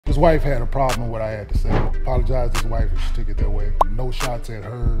His wife had a problem with what I had to say. Apologized to his wife and she took it that way. No shots at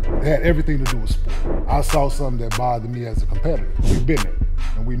her. It had everything to do with sport. I saw something that bothered me as a competitor. We've been there,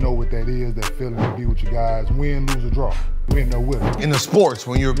 and we know what that is, that feeling to be with your guys, win, lose, or draw. We in there with them. In the sports,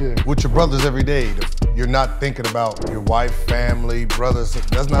 when you're with your brothers every day, you're not thinking about your wife, family, brothers.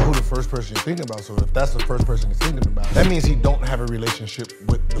 That's not who the first person you're thinking about. So if that's the first person you're thinking about, that means he don't have a relationship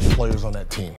with the players on that team.